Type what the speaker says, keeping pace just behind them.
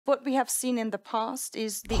What we have seen in the past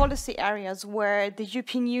is the policy areas where the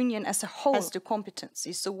European Union as a whole has the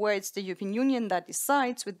competency. So where it's the European Union that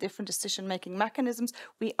decides with different decision-making mechanisms,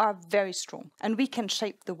 we are very strong and we can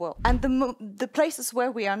shape the world. And the places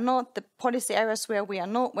where we are not, the policy areas where we are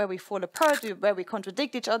not, where we fall apart, where we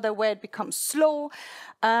contradict each other, where it becomes slow,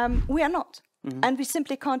 we are not. And we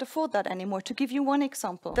simply can't afford that anymore. To give you one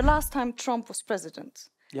example, the last time Trump was president,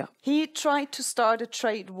 he tried to start a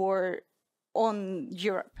trade war on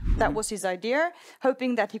Europe. That was his idea,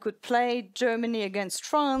 hoping that he could play Germany against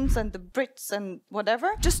France and the Brits and whatever,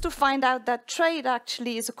 just to find out that trade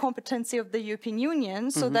actually is a competency of the European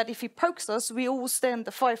Union, so that if he pokes us, we all stand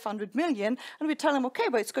the 500 million and we tell him, okay,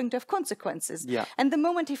 but it's going to have consequences. And the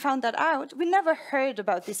moment he found that out, we never heard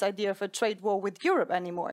about this idea of a trade war with Europe anymore.